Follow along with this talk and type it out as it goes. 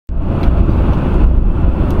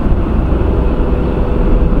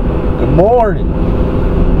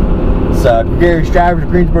Gregarious Drivers,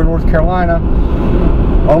 Greensboro, North Carolina.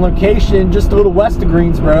 On location, just a little west of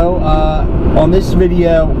Greensboro. On this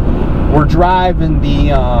video, we're driving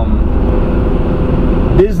the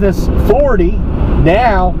Business 40,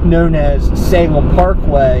 now known as Salem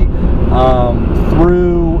Parkway,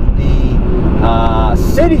 through the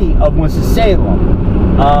city of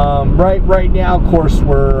Winston-Salem. Right now, of course,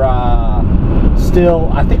 we're I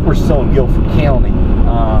think we're still in Guilford County,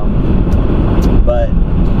 but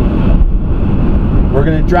we're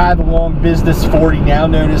going to drive along Business 40, now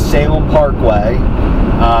known as Salem Parkway,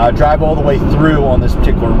 drive all the way through on this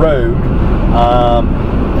particular road.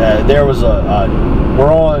 There was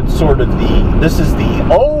we're on sort of this is the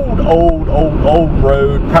old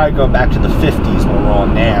road, probably going back to the 50s when we're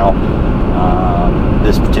on now,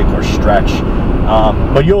 this particular stretch.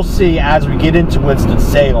 But you'll see as we get into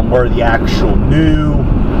Winston-Salem where the actual new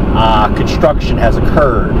construction has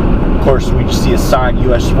occurred. Of course, we see a sign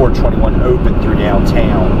US 421 open through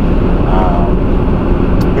downtown.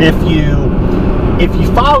 If you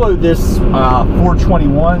follow this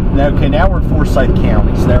 421, okay, now we're in Forsyth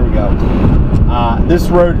County, so there we go. This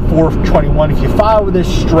road 421, if you follow this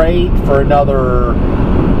straight for another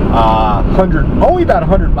only about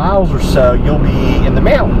 100 miles or so, you'll be in the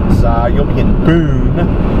mountains. You'll be in Boone,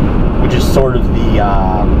 which is sort of the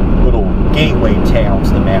little gateway town to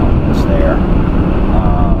the mountains there.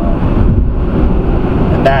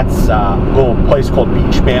 And that's a little place called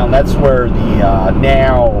Beach Mountain. That's where the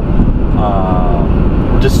now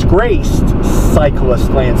disgraced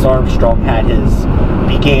cyclist Lance Armstrong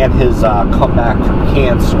began his comeback from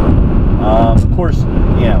cancer. Of course,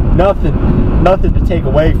 you know, nothing to take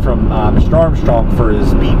away from Mr. Armstrong for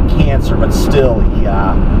his beating cancer, but still,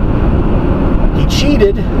 he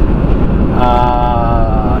cheated,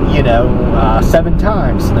 7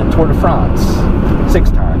 times in the Tour de France,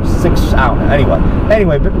 6 times, I don't know.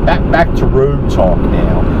 Anyway, but back to road talk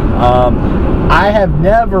now. I have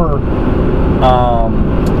never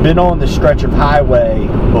been on this stretch of highway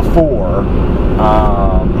before,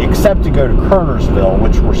 except to go to Kernersville,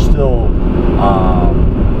 which we're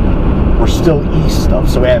still east of,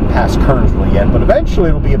 so we haven't passed Kernersville yet. But eventually,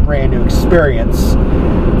 it'll be a brand new experience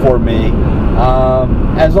for me.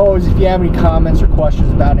 As always, if you have any comments or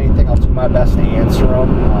questions about anything, I'll do my best to answer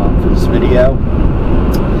them for this video.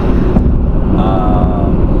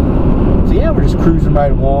 So yeah, we're just cruising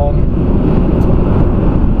right along.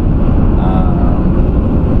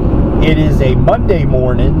 It is a Monday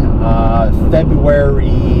morning,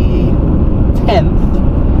 February 10th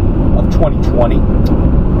of 2020,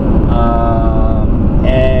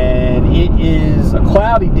 and it is a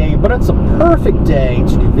cloudy day, but it's a perfect day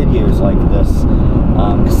to do videos like this.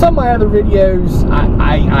 Because some of my other videos,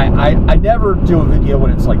 I never do a video when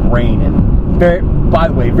it's like raining. By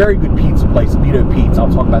the way, very good pizza place, Lido Pizza. I'll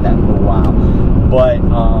talk about that in a little while. But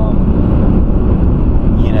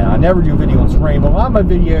I never do a video when it's raining, but a lot of my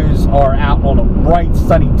videos are out on a bright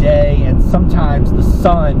sunny day, and sometimes the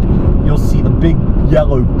sun, you'll see the big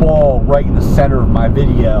yellow ball right in the center of my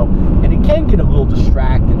video, and it can get a little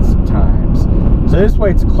distracting sometimes. So this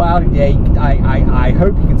way, it's a cloudy day. I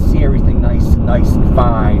hope you can see everything nice and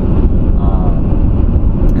fine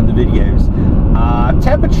in the videos.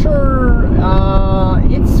 Temperature,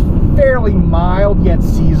 it's fairly mild yet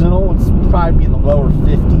seasonal. It's probably in the lower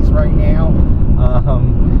 50s right now.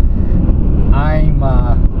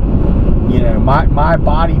 My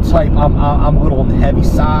body type, I'm a little on the heavy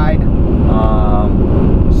side,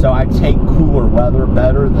 so I take cooler weather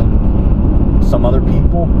better than some other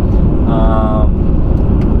people.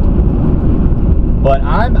 But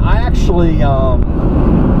I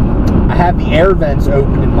have the air vents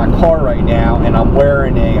open in my car right now, and I'm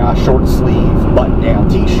wearing a short sleeve button-down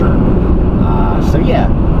t-shirt. So yeah,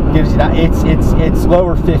 gives you that. It's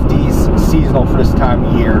lower 50s, seasonal for this time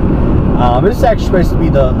of year. This is actually supposed to be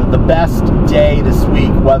the best day this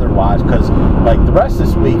week weather-wise, because like the rest of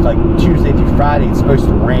this week, like Tuesday through Friday, it's supposed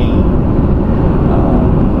to rain.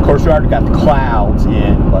 Of course, we already got the clouds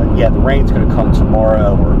in, but yeah, the rain's going to come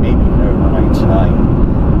tomorrow or maybe even overnight tonight.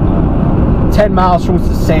 10 miles from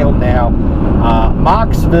Winston-Salem now.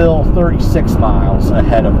 Moxville, 36 miles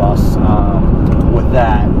ahead of us with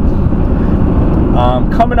that.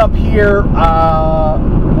 Coming up here,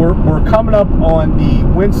 we're coming up on the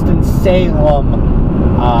Winston-Salem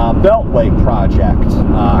Beltway project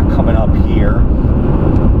coming up here,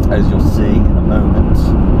 as you'll see in a moment.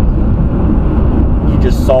 You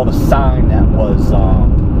just saw the sign that was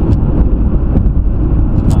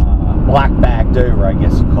black bagged over, I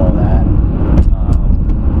guess you call that.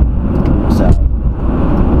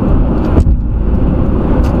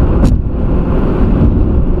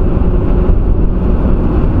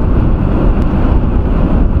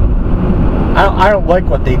 I don't like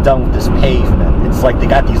what they've done with this pavement. It's like they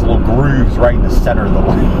got these little grooves right in the center of the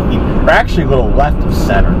lane, or actually a little left of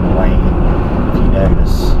center of the lane, if you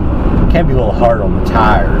notice. It can be a little hard on the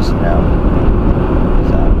tires, you know.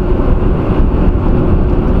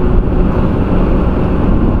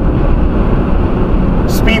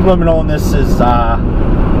 So. Speed limit on this is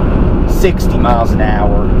 60 miles an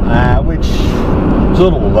hour, which is a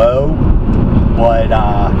little low, but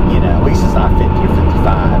you know, at least it's not 50 or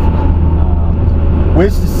 55.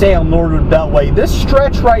 Winston-Salem Northern Beltway. This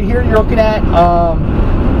stretch right here you're looking at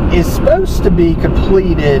is supposed to be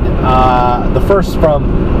completed, the first from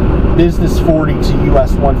Business 40 to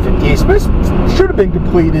US 158. Should have been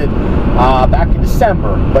completed back in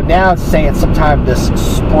December, but now it's saying sometime this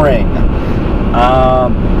spring.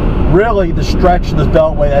 Really, the stretch of the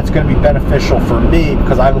Beltway that's going to be beneficial for me,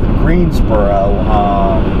 because I live in Greensboro,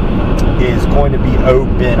 is going to be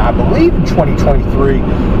open, I believe, in 2023,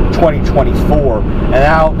 2024,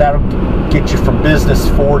 and that'll get you from Business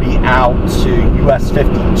 40 out to US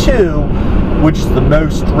 52, which is the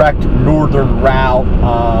most direct northern route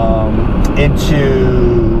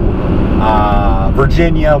into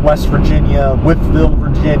Virginia, West Virginia, Wytheville,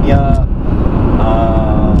 Virginia,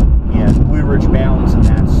 the Blue Ridge Mountains, and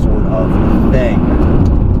that sort of thing.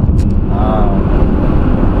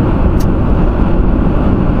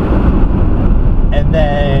 And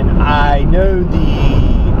then I know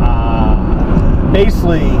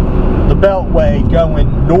basically the Beltway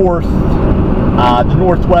going north, the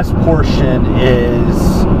northwest portion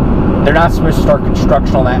is, they're not supposed to start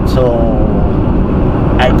construction on that until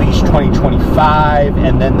at least 2025,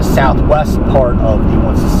 and then the southwest part of the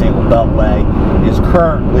Winston-Salem Beltway is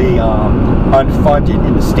currently unfunded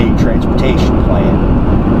in the state transportation plan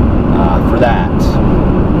for that.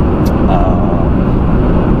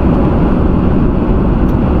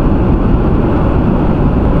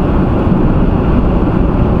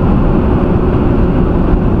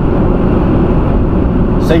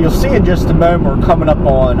 So you'll see in just a moment we're coming up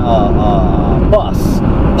on bus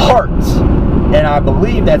parts, and I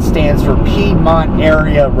believe that stands for Piedmont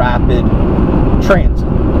Area Rapid Transit,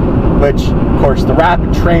 which of course the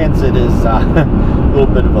rapid transit is a little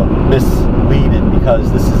bit of a misleading, because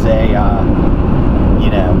this is a you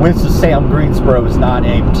know, Winston-Salem Greensboro is not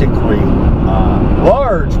a particularly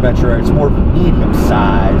large metro area. It's more of a medium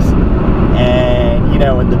size, and you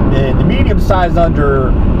know, in the medium size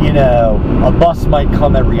under, you know, a bus might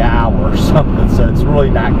come every hour or something, so it's really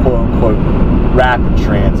not quote unquote rapid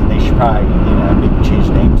transit. They should probably, you know, maybe change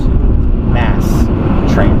the name to mass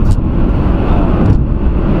transit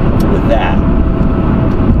with that.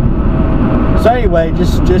 So anyway,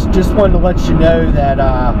 just wanted to let you know that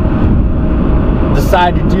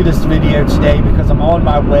decided to do this video today because I'm on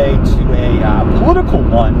my way to a political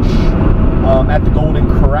lunch at the Golden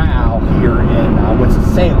Corral here in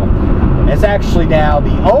Winston-Salem. It's actually now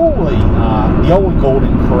the only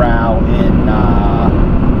Golden Corral in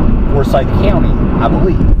Forsyth County, I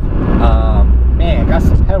believe. Man, got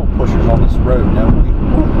some pedal pushers on this road, don't we?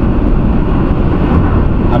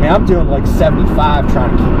 I mean, I'm doing like 75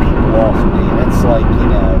 trying to keep people off of me, and it's like, you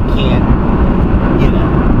know, can't, you know,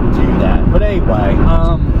 do that. But anyway,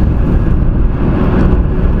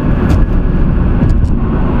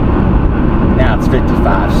 now it's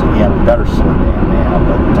 55, so yeah, we better slow down now.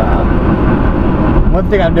 But one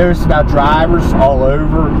thing I've noticed about drivers all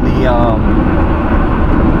over the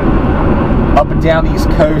up and down the East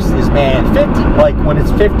Coast is, man, 50, like when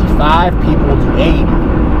it's 55, people will do 80.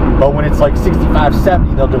 But when it's like 65,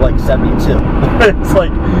 70, they'll do like 72. It's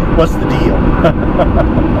like, what's the deal?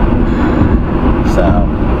 So,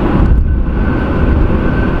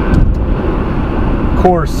 of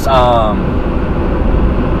course,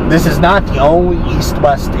 this is not the only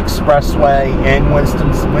east-west expressway in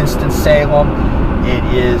Winston-Salem. It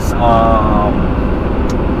is,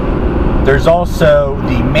 there's also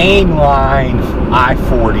the main line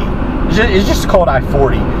I-40. It's just called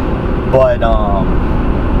I-40, but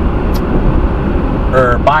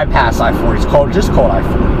or bypass I-40. It's just called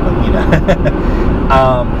I-40, but you know,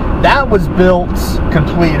 that was built,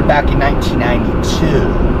 completed back in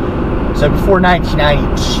 1992. So before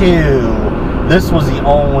 1992, this was the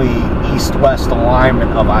only east-west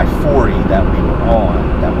alignment of I-40 that we were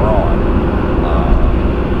on.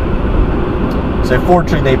 So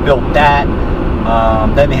fortunately, they built that.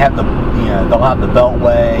 Then they have the, you know, they'll have the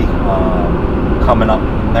Beltway coming up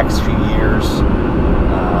next few years.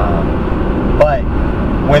 But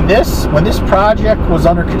when this project was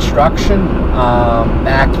under construction,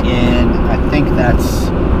 back in, I think that's,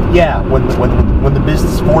 yeah, when the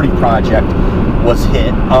Business 40 project was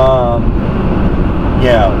hit, you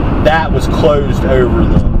know, that was closed over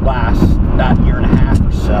the last about a year and a half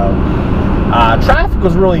or so, traffic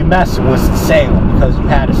was really a mess in Winston-Salem because you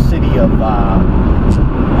had a city of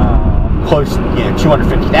close to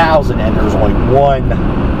 250,000, and there was only one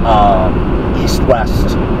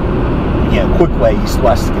east-west, quick way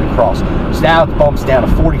east-west to get across. So now it bumps down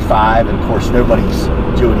to 45, and of course nobody's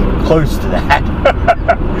doing even close to that.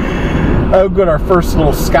 Oh good, our first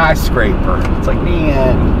little skyscraper. It's like,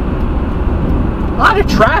 man, a lot of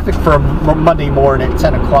traffic for Monday morning at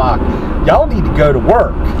 10 o'clock. Y'all need to go to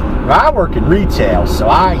work. I work in retail, so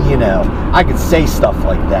I can say stuff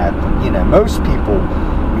like that, but most people,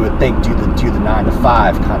 you would think, do the 9 to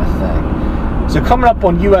 5 kind of thing. So coming up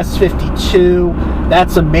on US 52,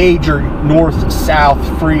 that's a major north-south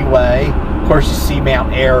freeway. Of course, you see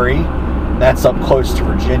Mount Airy. That's up close to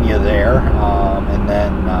Virginia there. And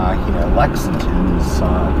then, Lexington is,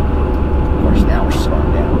 of course, now we're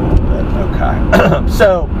slowing down a little bit. Okay.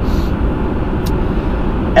 So,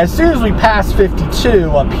 as soon as we pass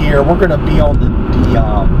 52 up here, we're going to be on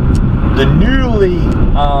the newly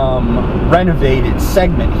renovated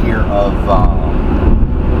segment here of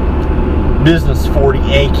Business 40,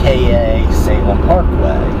 aka Salem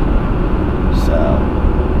Parkway. So,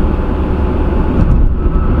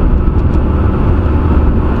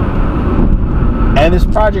 and this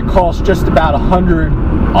project costs just about $100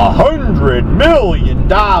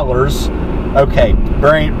 million. Okay,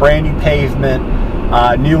 brand new pavement,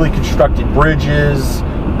 newly constructed bridges.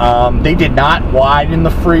 They did not widen the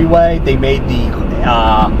freeway. They made the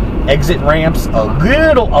exit ramps a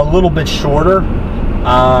little bit shorter.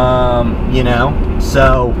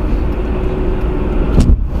 So,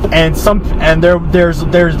 and there was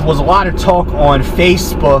a lot of talk on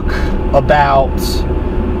Facebook about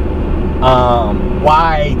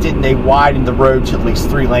why didn't they widen the road to at least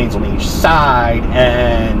 3 lanes on each side,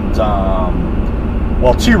 and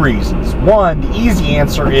well, 2 reasons. One, the easy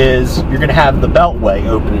answer is you're going to have the Beltway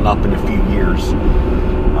opening up in a few years.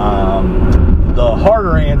 The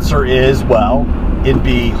harder answer is, well, it'd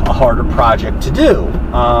be a harder project to do.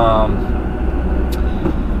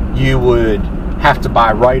 You would have to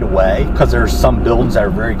buy right away because there's some buildings that are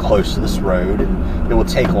very close to this road, and it will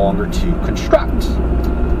take longer to construct.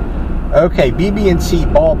 Okay, BB&T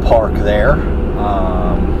ballpark there.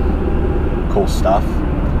 Cool stuff.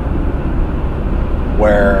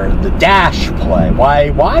 Where the Dash play.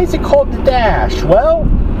 Why is it called the Dash? Well,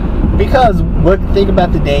 because think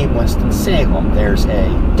about the name Winston-Salem. There's a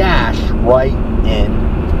dash right in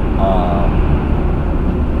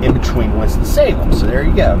between Winston-Salem. So there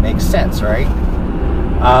you go. Makes sense, right?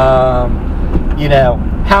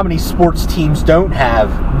 How many sports teams don't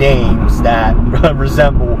have names that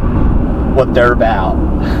resemble what they're about?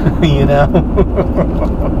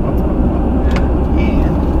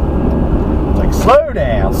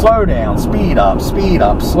 Slow down, speed up,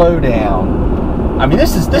 slow down. I mean,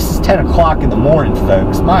 this is 10 o'clock in the morning,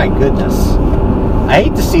 folks. My goodness. I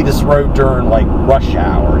hate to see this road during, rush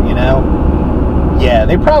hour, Yeah,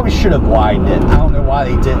 they probably should have widened it. I don't know why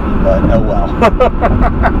they didn't, but oh well.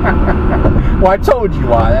 Well, I told you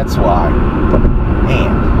why, that's why.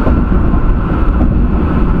 Man.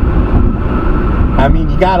 I mean,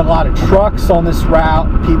 you got a lot of trucks on this route,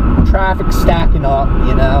 traffic stacking up,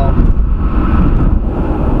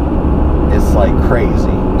 It's like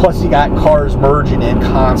crazy. Plus, you got cars merging in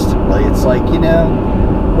constantly. It's like, what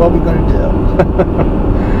are we going to do?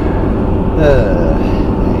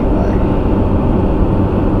 Anyway.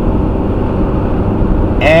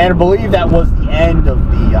 And I believe that was the end of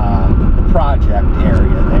the project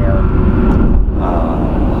area there.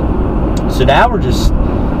 So now we're just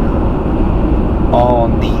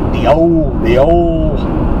on the old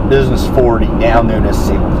Business 40, now known as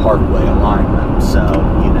Salem Parkway alignment. So,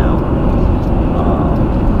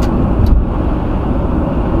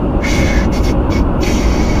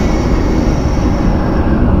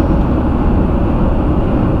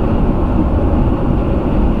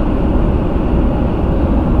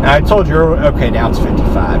 I told you, okay, now it's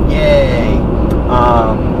 55. Yay!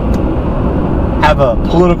 Have a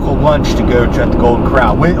political lunch to go to at the Golden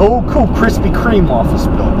Corral. Oh, cool, Krispy Kreme office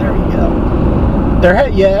building. There you go.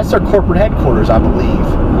 That's their corporate headquarters, I believe.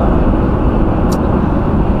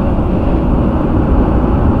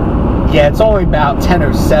 Yeah, it's only about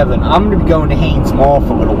 10:07. I'm going to be going to Haynes Mall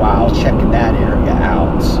for a little while, checking that area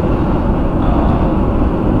out.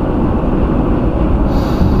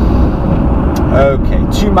 Okay,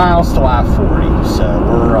 2 miles till I-40, so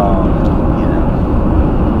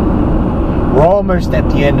we're almost at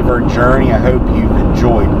the end of our journey. I hope you've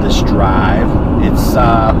enjoyed this drive. It's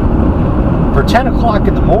for 10 o'clock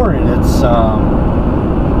in the morning. It's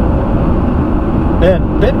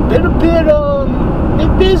been a bit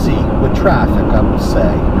keeping me busy with traffic, I would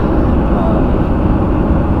say.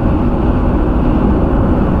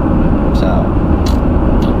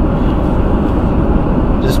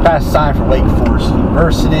 Just past sign for Wake Forest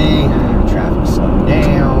University. Traffic slowed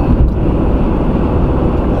down.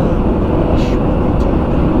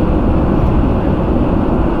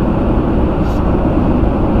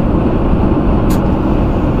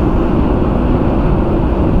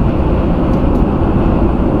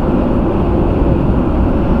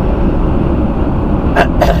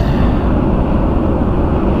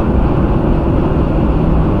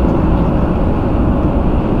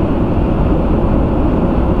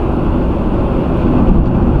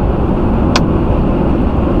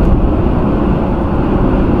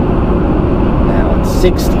 Now it's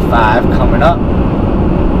 65 coming up.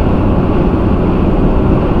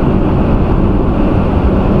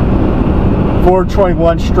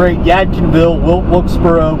 .421 straight, Yadkinville,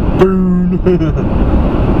 Wilkesboro, Boone.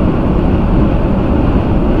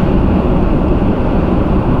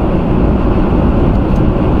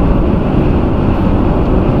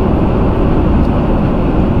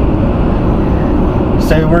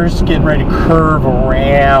 So we're just getting ready to curve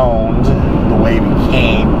around the way we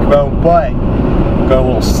came, but go a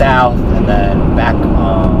little south and then back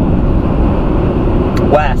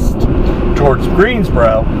west towards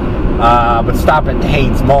Greensboro, but stop at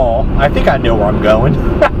Haynes Mall. I think I know where I'm going.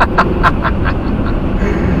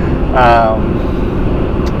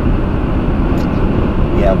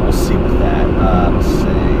 Yeah, we'll see with that. Let's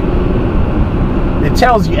see. It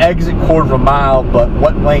tells you exit quarter of a mile, but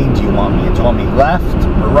what lane do you want me in? Do you want me left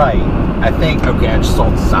or right? I think, okay, I just saw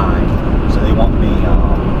the sign. So they want me,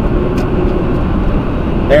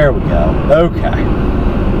 there we go. Okay.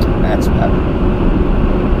 That's better.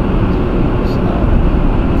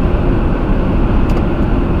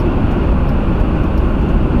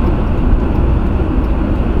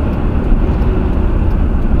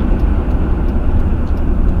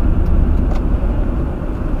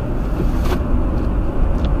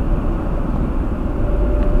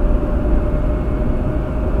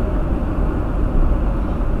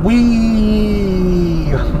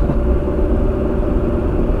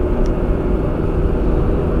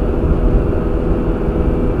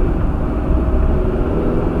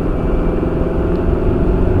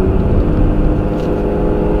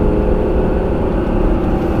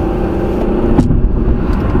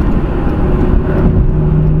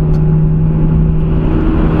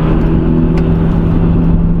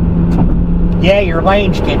 Yeah, your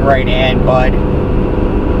lane's getting right in, bud.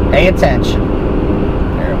 Pay attention.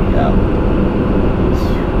 There we go.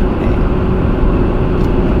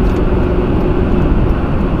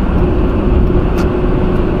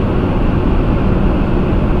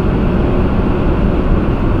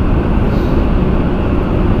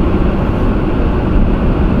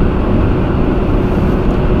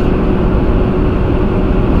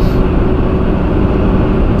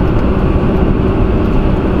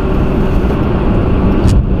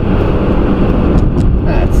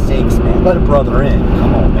 Let a brother in.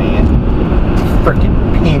 Come on, man.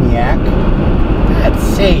 Frickin' maniac. God's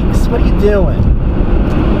sakes, what are you doing?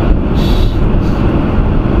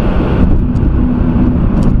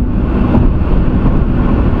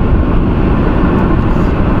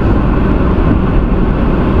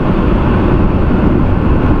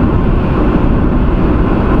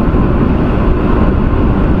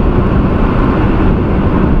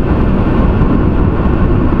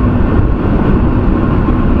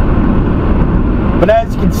 But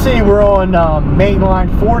as you can see, we're on Main Line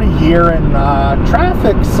 40 here, and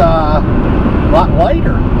traffic's a lot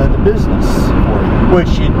lighter than the business 40,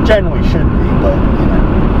 which it generally should be, but you know,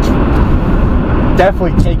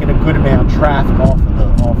 definitely taking a good amount of traffic off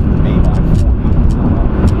of the Main Line 40.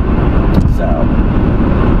 So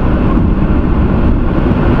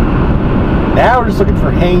now we're just looking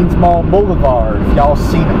for Haynes Mall Boulevard. If y'all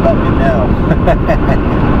seen it, let me know.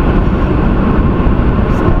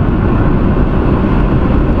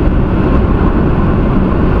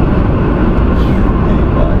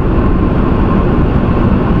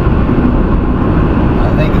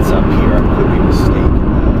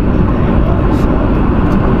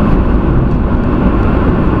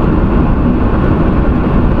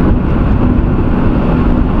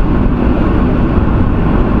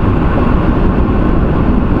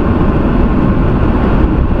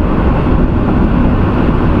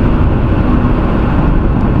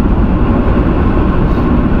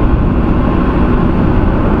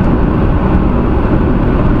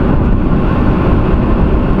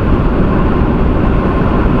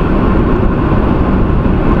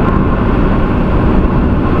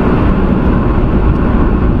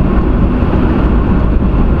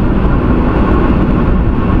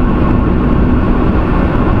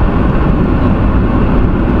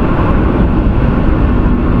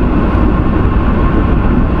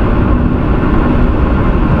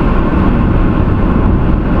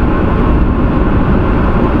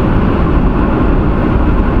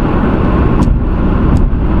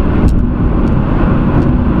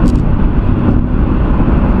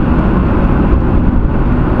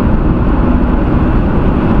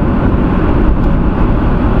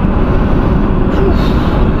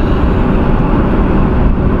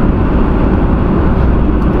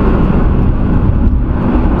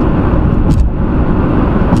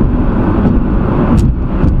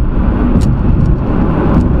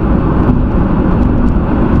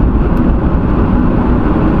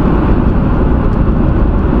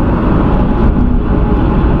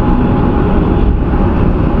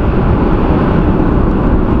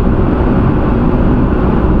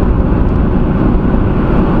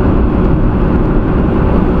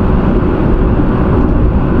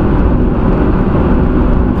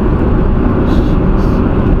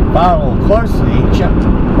 following a little closely, ain't ya?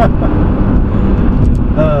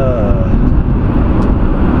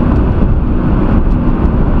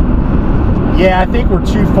 Yeah, I think we're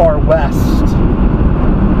too far west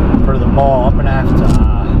for the mall. I'm gonna have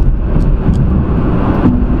to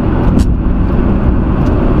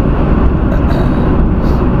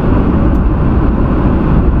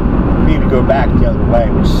go back the other way,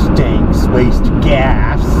 which stinks. Waste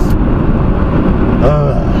gas.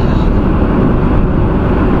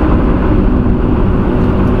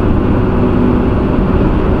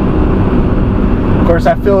 Of course,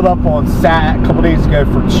 I filled up on SAT a couple days ago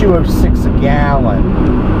for $2.06 a gallon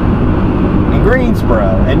in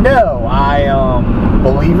Greensboro, and no, I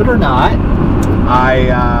believe it or not,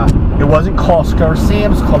 it wasn't Costco or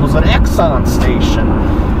Sam's Club. It was an Exxon station.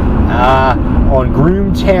 On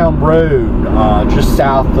Groomtown Road, just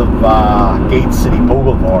south of Gate City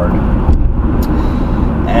Boulevard.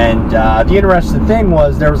 And the interesting thing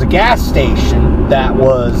was there was a gas station that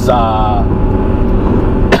was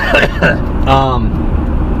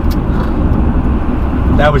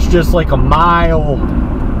that was just like a mile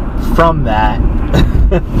from that.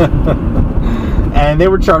 And they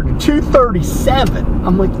were charging $2.37.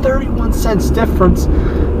 I'm like, 31 cents difference.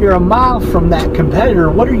 You're a mile from that competitor.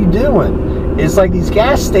 What are you doing? It's like these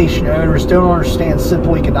gas station owners don't understand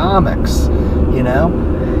simple economics. You know,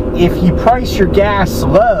 if you price your gas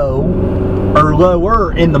low or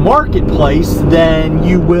lower in the marketplace, then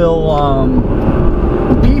you will,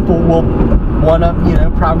 people will want to, you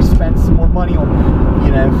know, probably spend some more money on,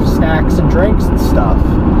 you know, snacks and drinks and stuff.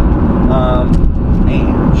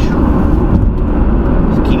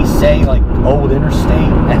 Can you say like old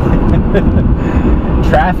interstate?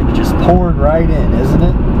 Traffic just pouring right in, isn't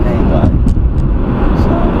it? Anyway.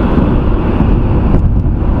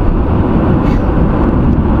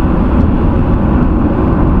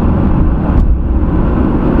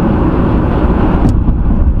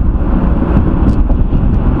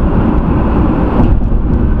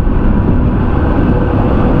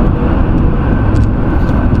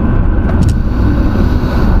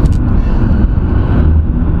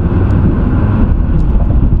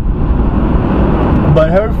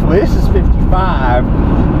 This is 55,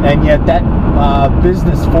 and yet that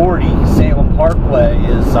Business 40, Salem Parkway,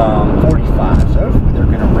 is 45. So hopefully they're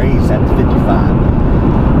going to raise that to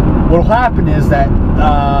 55. What will happen is that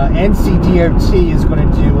NCDOT is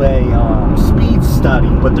going to do a speed study,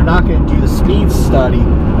 but they're not going to do the speed study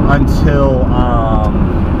until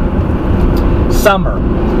summer,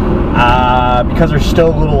 because there's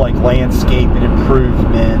still little like landscaping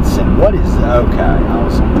improvements. And what is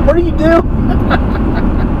what are you doing?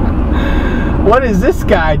 What is this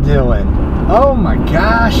guy doing? Oh my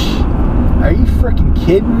gosh. Are you freaking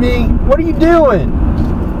kidding me? What are you doing?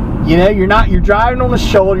 You know, you're driving on the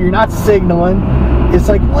shoulder, you're not signaling. It's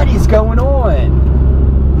like, what is going on?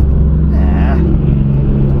 Nah.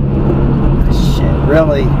 Shit,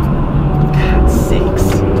 really? God's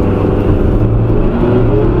sakes.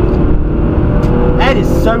 That is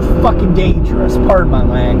so fucking dangerous. Pardon my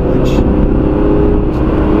language.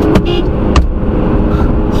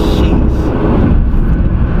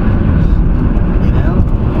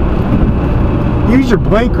 Use your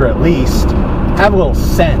blinker at least. Have a little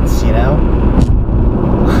sense, you know?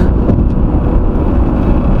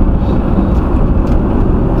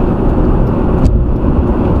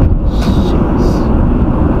 Jeez.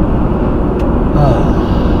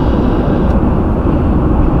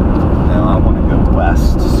 No, I want to go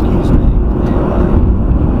west. Excuse me.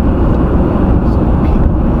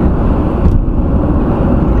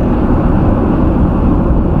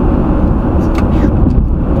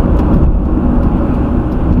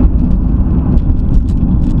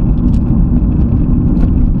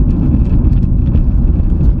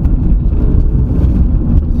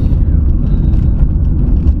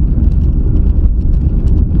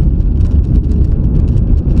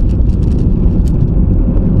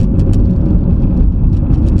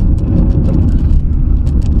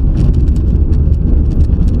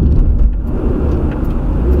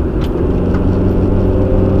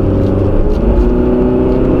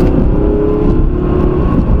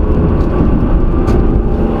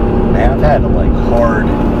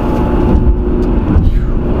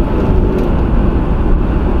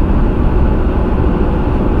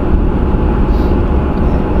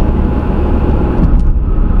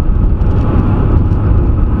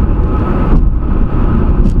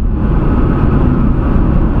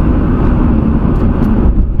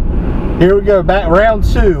 Here we go, back round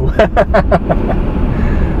two.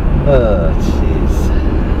 Oh, jeez.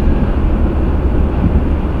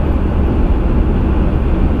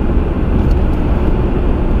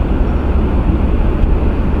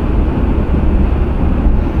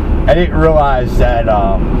 didn't realize that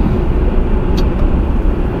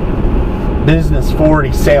Business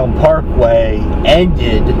 40 Salem Parkway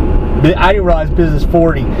ended. I didn't realize Business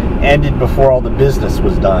 40 ended before all the business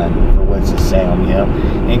was done for Winston-Salem, you know,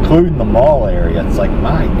 including the mall area. It's like,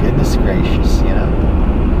 my goodness gracious, you know.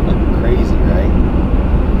 Crazy, right?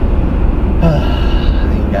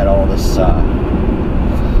 You got all this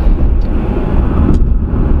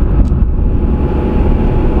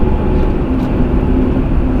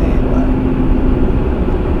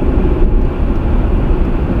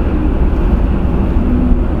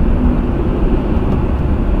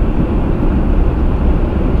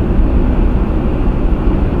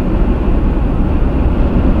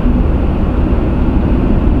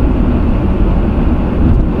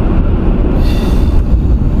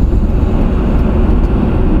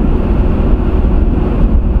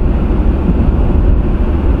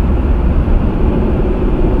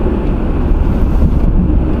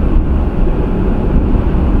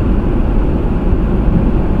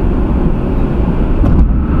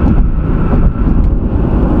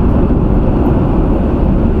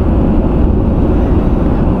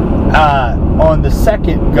on the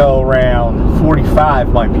second go around, 45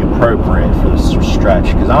 might be appropriate for this stretch,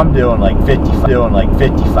 because I'm doing like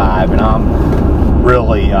 55, and I'm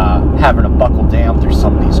really having to buckle down through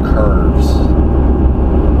some of these curves.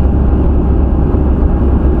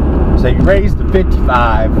 So you raise the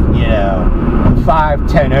 55, you know, the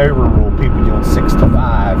 5-10 over rule, people doing 6 to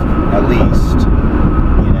 5 at least.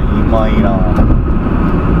 You know, you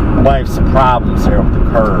might have some problems there with the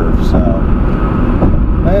curve. So.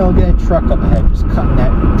 Well, get a truck up ahead, just cutting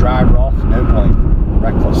that driver off, no blame,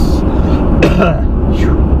 reckless.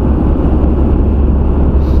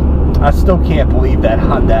 I still can't believe that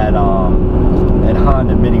Honda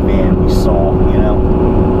minivan we saw, you know.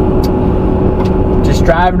 Just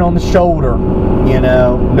driving on the shoulder, you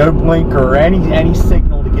know, no blinker or any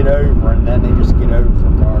signal to get over, and then they just get over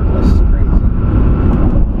regardless. It's crazy.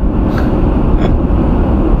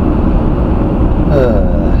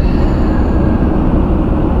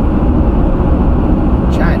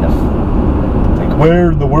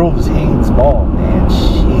 Where in the world is Haynes Mall, man?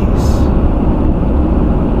 Jeez.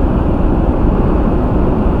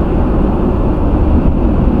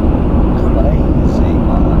 Crazy,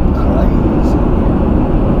 man. Crazy.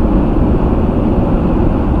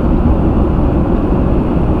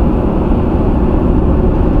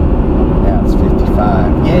 Now it's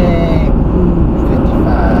 55. Yay! Woo,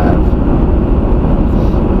 55.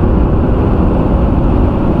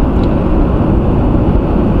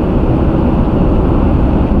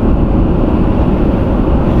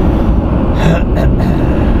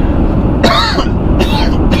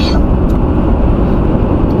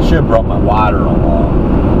 Should have brought my water along.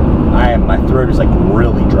 My throat is like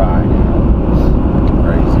really dry now.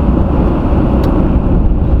 Crazy.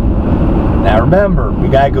 Now remember, we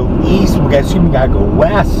gotta go east. We gotta go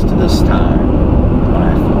west this time. On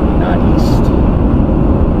I-40, not east.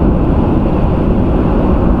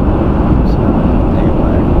 So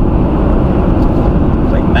anyway,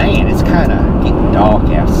 it's like, man, it's kind of getting dark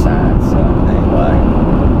outside. So anyway.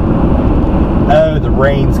 Oh, the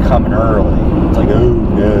rain's coming early. It's like, oh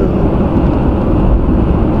no.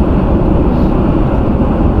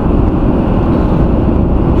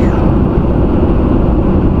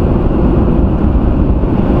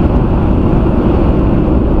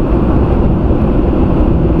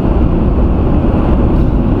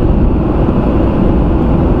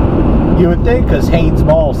 You would think, because Haynes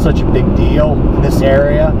Mall is such a big deal in this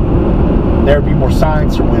area, there would be more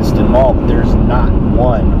signs for Winston Mall, but there's not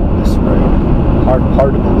one on this road.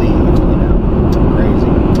 Hard to believe, you know.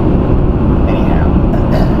 Crazy. Anyhow.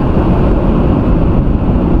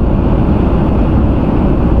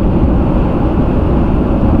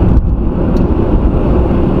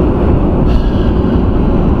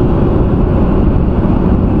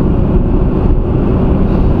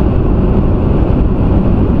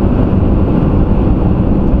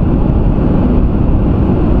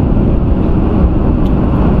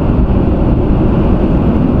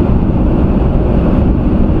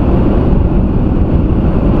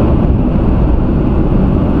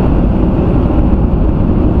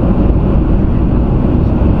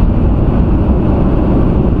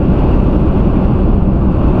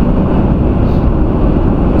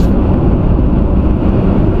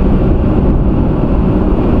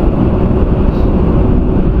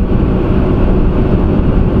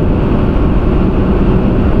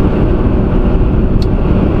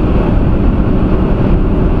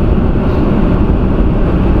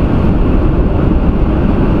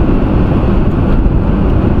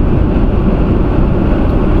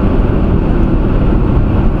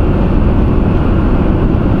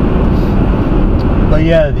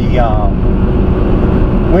 yeah, the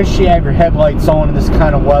wish you have your headlights on in this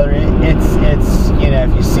kind of weather, it's you know,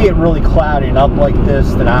 if you see it really clouding up like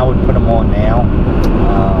this, then I would put them on now.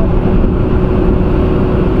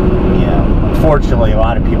 You know, unfortunately, a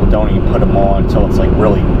lot of people don't even put them on until it's like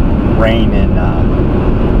really raining.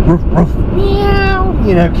 Roof, roof, meow.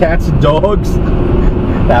 You know, cats and dogs.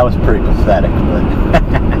 That was pretty pathetic, but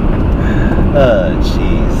oh,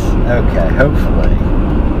 jeez. Okay, hopefully.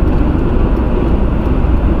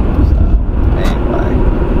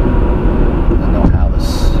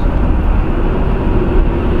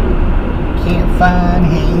 Find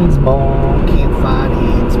Haynes Mall, can't find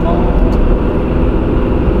Haynes Mall.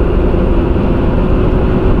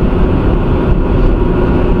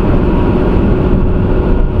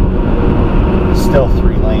 Still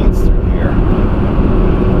 3 lanes through here.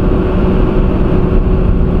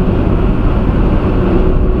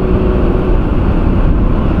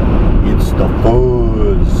 It's the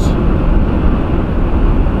fuzz.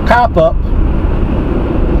 Pop up.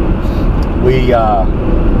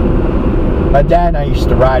 My dad and I used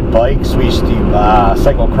to ride bikes. We used to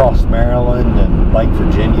cycle across Maryland and bike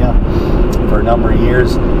Virginia for a number of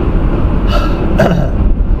years.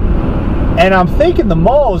 And I'm thinking the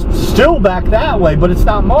mall is still back that way, but it's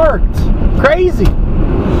not marked. Crazy.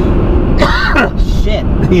 Shit,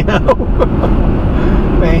 you know?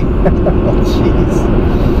 Man, oh, jeez.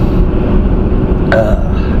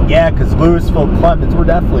 Yeah, because Louisville, Clemens, we're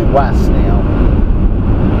definitely west now.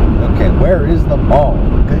 Okay, where is the mall?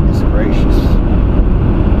 Goodness gracious.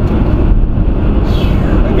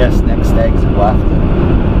 I guess next exit we'll have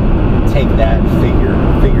to take that and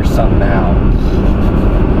figure something out.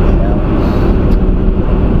 You know?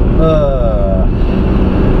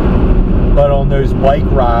 But on those bike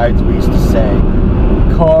rides we used to say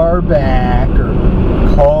car back or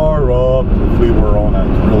car up if we were on a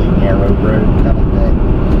really narrow road kind of thing.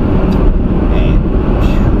 And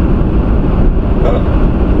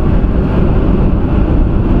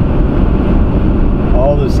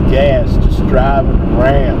all this gas just driving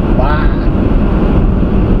around. Why?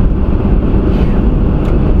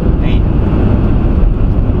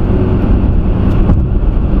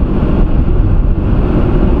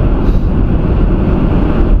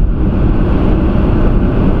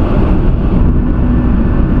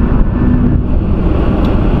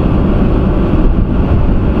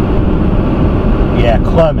 Yeah,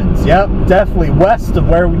 Clemens. Yep, definitely west of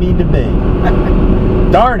where we need to be.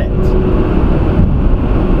 Darn it.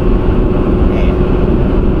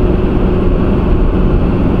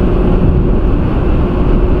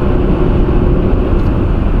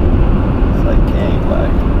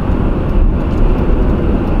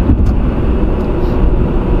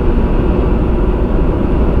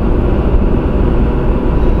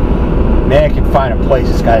 Man, I can find a place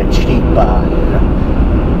that's got a cheap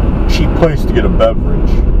place to get a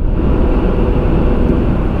beverage.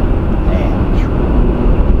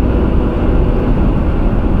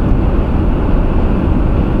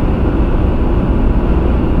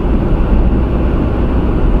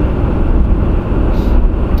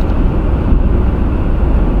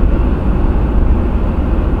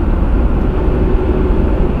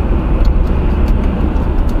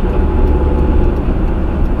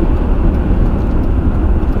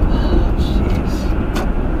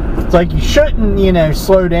 It's like you shouldn't, you know,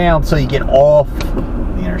 slow down until you get off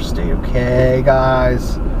the interstate. Okay,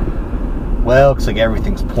 guys? Well, looks like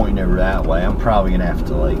everything's pointing over that way. I'm probably going to have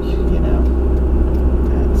to, like, you know,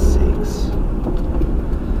 that's sakes.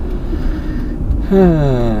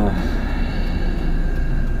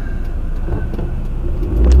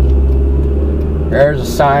 There's a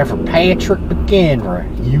sign for Patrick McHenry,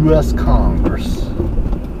 U.S. Congress.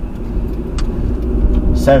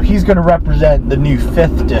 So he's going to represent the new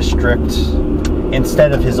 5th District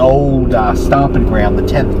instead of his old stomping ground, the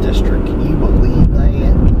 10th District. Can you believe that?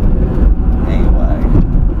 Anyway.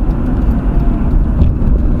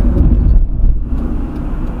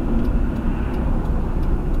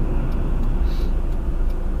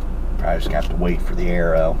 Probably just have to wait for the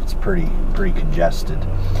arrow. It's pretty congested.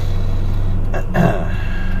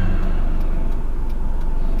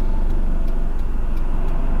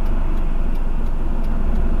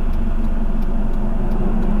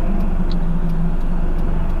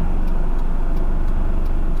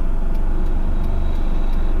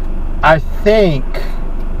 I think,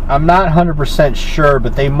 I'm not 100% sure,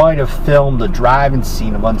 but they might have filmed a driving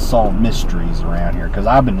scene of Unsolved Mysteries around here, because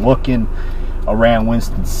I've been looking around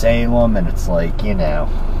Winston-Salem, and it's like, you know,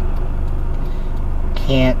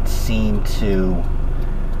 can't seem to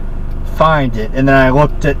find it. And then I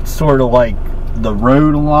looked at sort of like the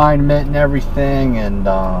road alignment and everything, and,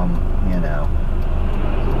 you know,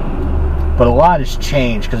 But a lot has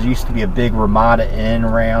changed because there used to be a big Ramada Inn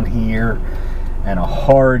around here and a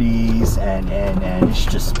Hardee's, and it's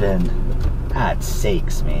just been, God's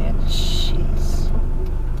sakes, man. Jeez.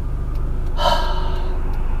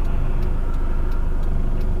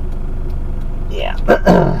 Yeah.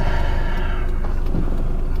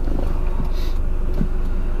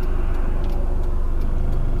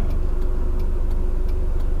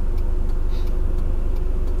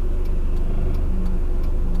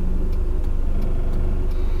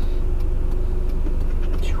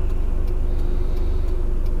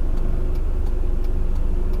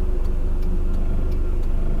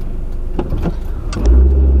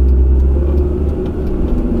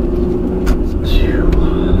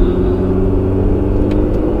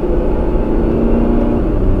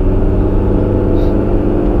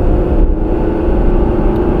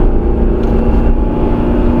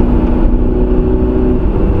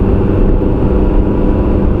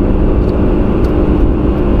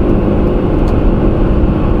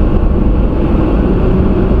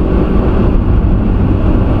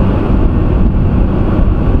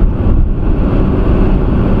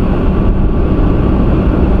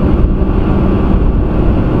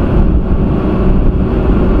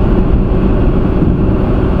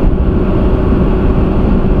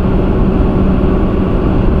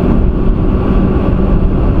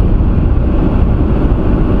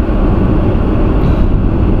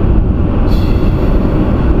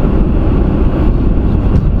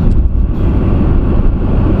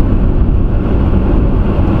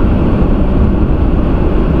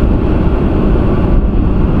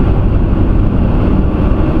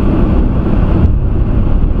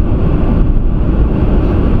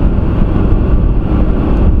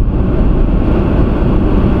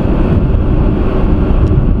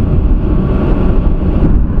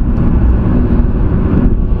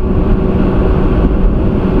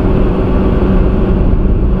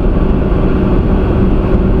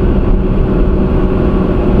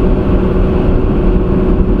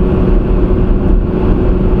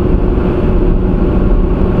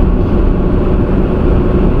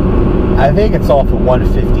 I think it's off of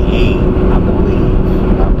 158, I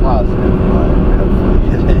believe. I'm positive, but hopefully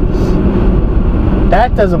it is.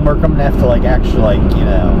 That doesn't work. I'm gonna have to like actually like, you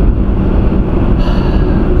know,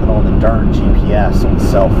 put on the darn GPS on the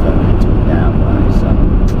cell phone and do it that way. So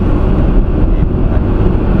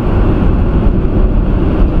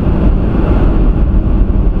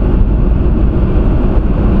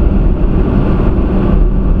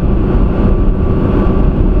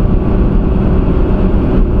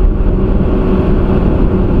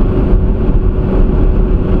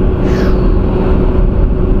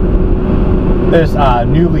there's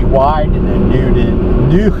newly widened and newly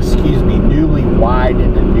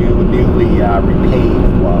widened and newly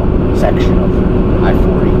repaved section of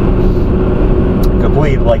I-40.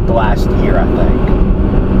 Completed like the last year, I think.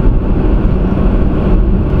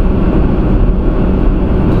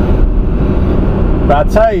 But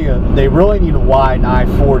I'll tell you, they really need to widen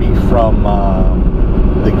I-40 from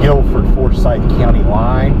the Guilford-Forsyth County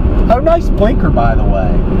line. Oh, nice blinker, by the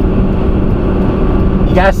way.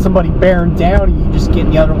 You got somebody bearing down and you just get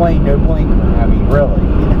in the other lane, no blinker. I mean, really.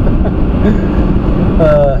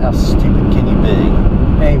 How stupid can you be?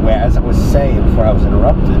 Anyway, as I was saying before I was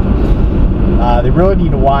interrupted, they really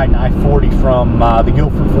need to widen I-40 from the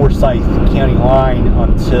Guilford-Forsyth County line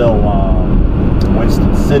until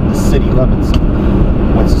Winston-Salem, the city limits of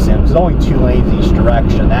Winston-Salem. There's only 2 lanes each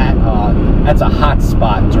direction. That's a hot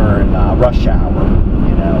spot during rush hour,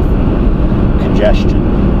 you know, congestion.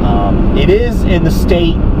 It is in the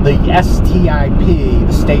state, the STIP,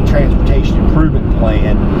 the State Transportation Improvement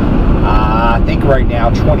Plan. I think right now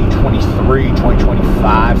 2023,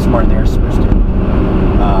 2025, somewhere in there is supposed to.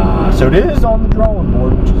 So it is on the drawing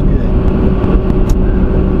board, which is good.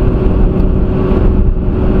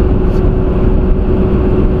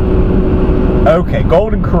 Okay,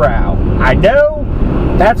 Golden Corral. I know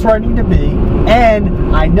that's where I need to be,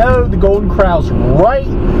 and I know the Golden Corral's right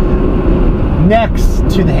next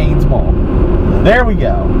to the Haynes Mall. There we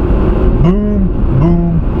go. Boom,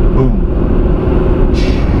 boom, boom.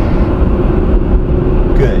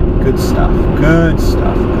 Good stuff. Good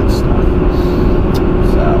stuff. Good stuff.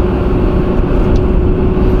 So.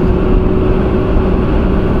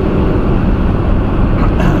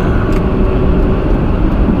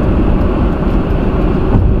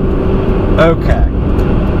 Okay.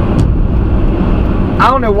 I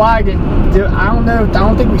don't know why I didn't do. I don't know. I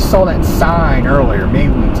don't think we saw that sign earlier.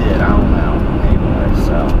 Maybe we did. I don't know. Anyway,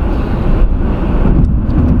 so.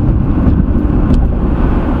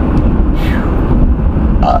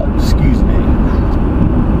 Excuse me.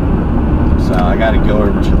 So I got to go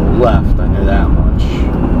over to the left. I know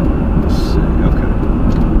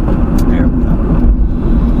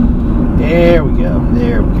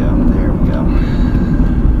There we go. There we go.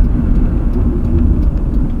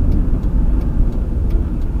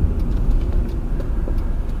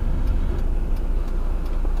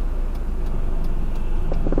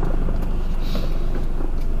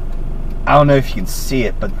 I don't know if you can see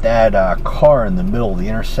it, but that car in the middle of the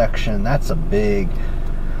intersection, that's a big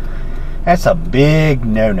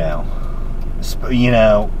no-no. You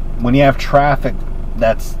know, when you have traffic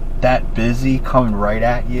that's that busy coming right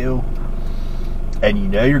at you, and you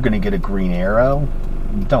know you're going to get a green arrow,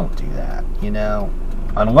 don't do that, you know.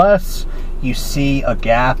 Unless you see a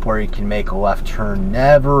gap where you can make a left turn,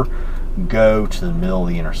 never go to the middle of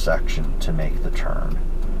the intersection to make the turn.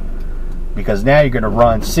 Because now you're going to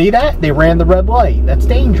run. See that? They ran the red light. That's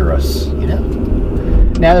dangerous, you know.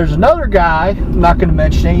 Now there's another guy, I'm not going to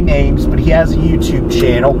mention any names, but he has a YouTube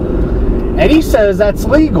channel, and he says that's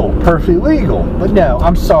legal, perfectly legal. But no,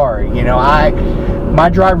 I'm sorry, you know, my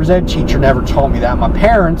driver's ed teacher never taught me that. My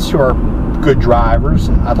parents, who are good drivers,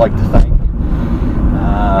 I'd like to think,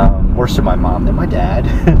 more so my mom than my dad,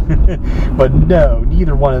 but no,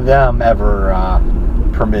 neither one of them ever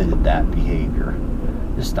permitted that behavior.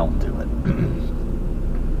 Just don't do it.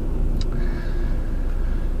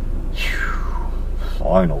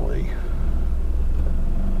 Finally.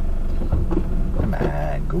 Come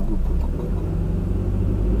on, go, go, go, go, go, go.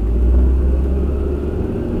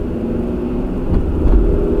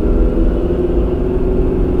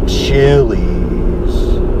 Chili's.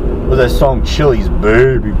 What's that song? Chili's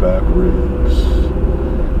Baby Back Ribs.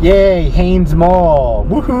 Yay, Haynes Mall.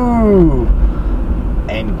 Woohoo!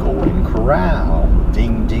 And Golden Corral.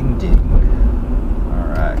 Ding, ding, ding.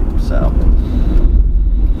 Alright, so.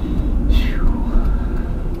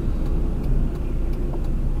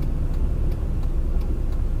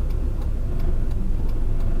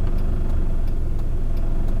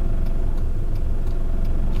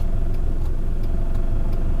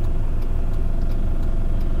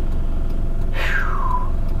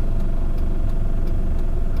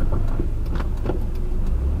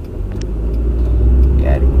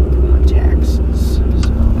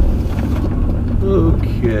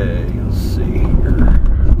 Okay, let's see here.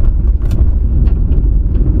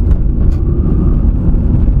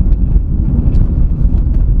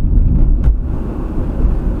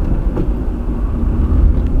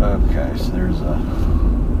 Okay, so there's a...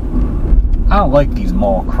 I don't like these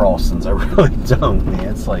mall crossings, I really don't, man.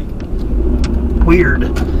 It's like weird,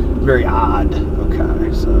 very odd.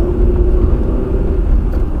 Okay, so...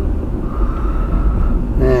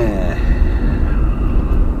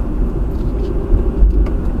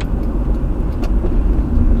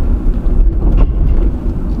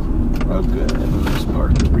 Oh, good. Let's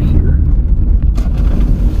park over here.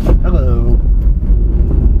 Hello.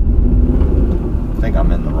 I think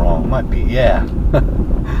I'm in the wrong. Might be, yeah.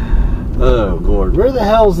 Oh, Lord. Where the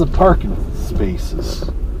hell's the parking spaces?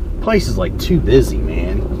 Place is like too busy,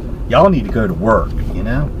 man. Y'all need to go to work, you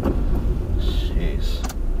know? Jeez.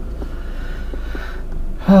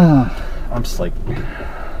 I'm just like...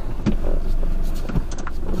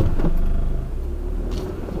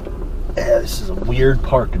 Yeah, this is a weird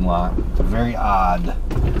parking lot. Very odd.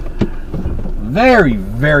 Very,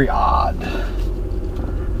 very odd.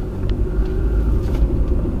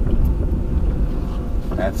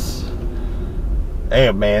 That's...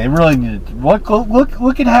 Hey, man, it really needed...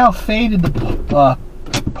 Look at how faded the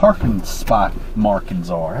parking spot markings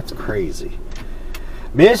are. That's crazy.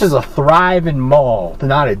 I mean, this is a thriving mall.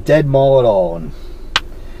 Not a dead mall at all. And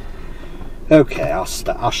okay, I'll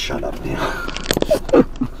shut up now.